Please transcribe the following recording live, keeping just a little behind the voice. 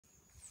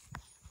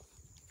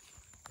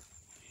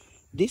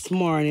This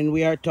morning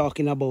we are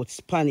talking about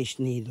Spanish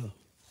needle.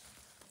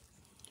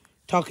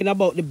 Talking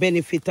about the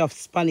benefit of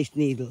Spanish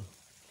needle.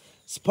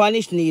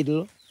 Spanish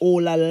needle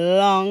hold a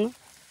long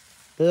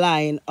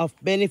line of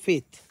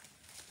benefit.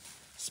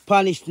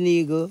 Spanish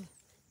needle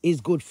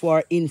is good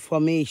for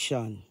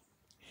inflammation.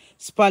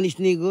 Spanish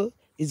needle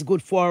is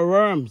good for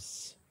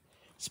worms.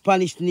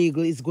 Spanish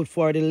needle is good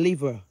for the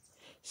liver.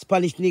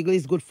 Spanish needle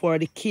is good for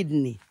the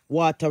kidney,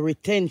 water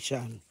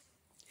retention.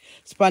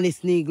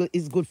 Spanish needle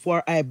is good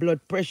for high blood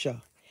pressure.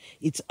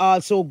 It's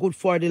also good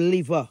for the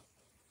liver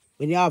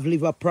when you have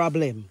liver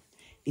problem.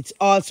 It's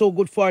also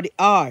good for the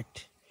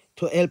heart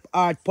to help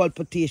heart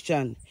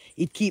palpitation.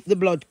 It keeps the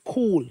blood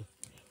cool.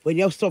 When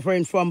you're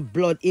suffering from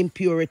blood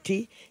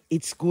impurity,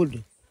 it's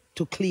good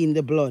to clean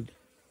the blood.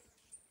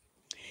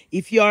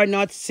 If you are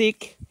not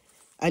sick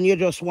and you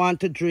just want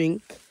to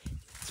drink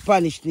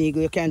Spanish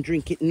needle, you can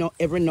drink it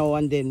every now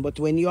and then. But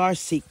when you are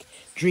sick,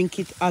 drink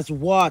it as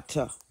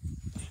water.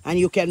 And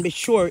you can be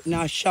sure in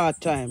a short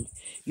time,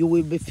 you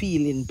will be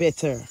feeling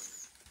better.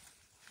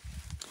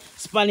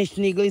 Spanish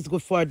needle is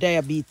good for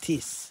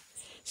diabetes.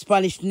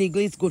 Spanish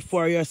needle is good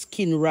for your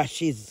skin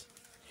rashes.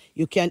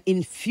 You can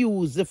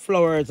infuse the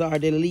flowers or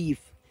the leaf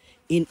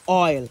in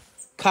oil,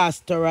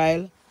 castor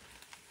oil,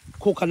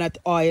 coconut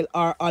oil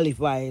or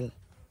olive oil,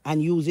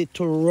 and use it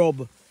to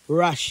rub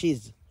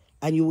rashes,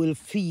 and you will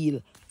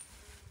feel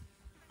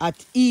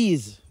at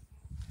ease.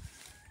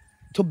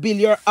 To build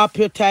your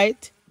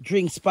appetite,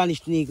 drink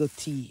Spanish needle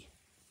tea.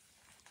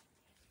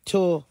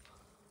 To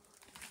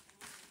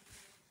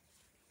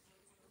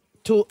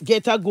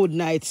get a good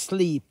night's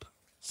sleep,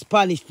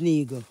 Spanish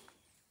needle.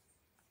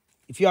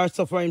 If you are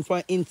suffering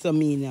from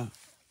insomnia,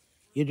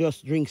 you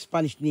just drink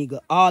Spanish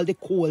needle. All the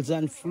colds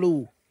and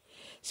flu.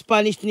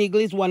 Spanish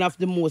needle is one of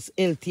the most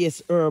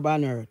healthiest herb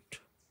on earth.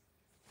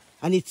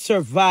 And it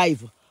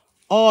survives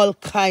all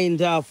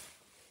kind of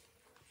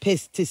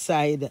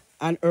pesticide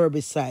and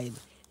herbicide.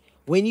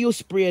 When you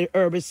spray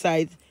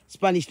herbicide,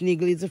 Spanish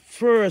needle is the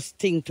first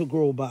thing to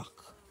grow back.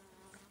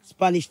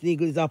 Spanish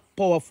needle is a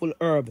powerful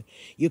herb.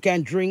 You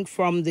can drink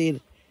from the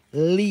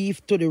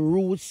leaf to the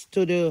roots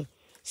to the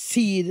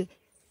seed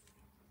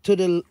to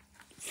the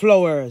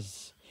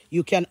flowers.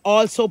 You can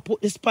also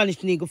put the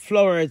Spanish needle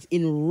flowers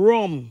in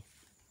rum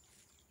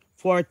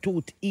for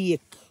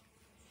toothache.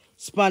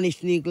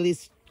 Spanish needle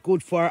is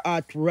good for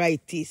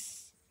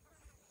arthritis.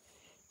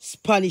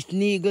 Spanish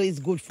needle is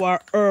good for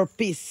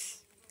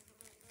herpes.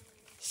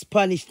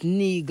 Spanish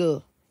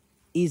needle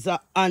is an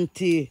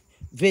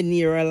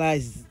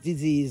anti-venerealized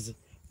disease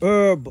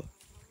herb.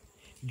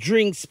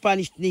 Drink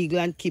Spanish needle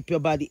and keep your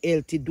body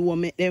healthy.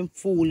 Don't make them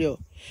fool you.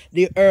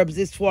 The herbs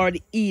is for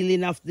the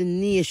healing of the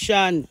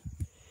nation.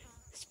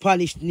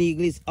 Spanish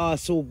needle is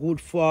also good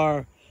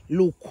for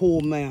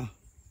leukemia,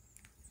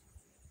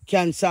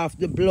 cancer of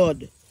the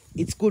blood.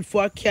 It's good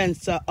for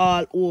cancer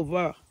all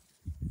over.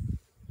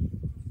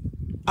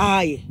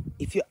 Eye.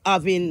 If you're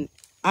having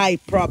eye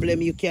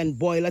problem, you can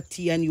boil a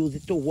tea and use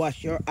it to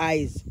wash your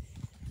eyes.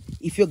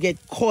 If you get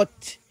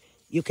cut,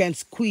 you can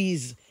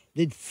squeeze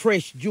the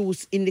fresh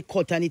juice in the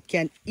cut and it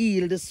can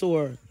heal the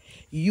sore.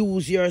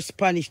 Use your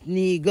Spanish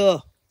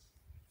needle.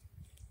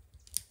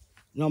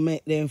 Don't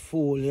make them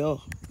fool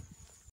you.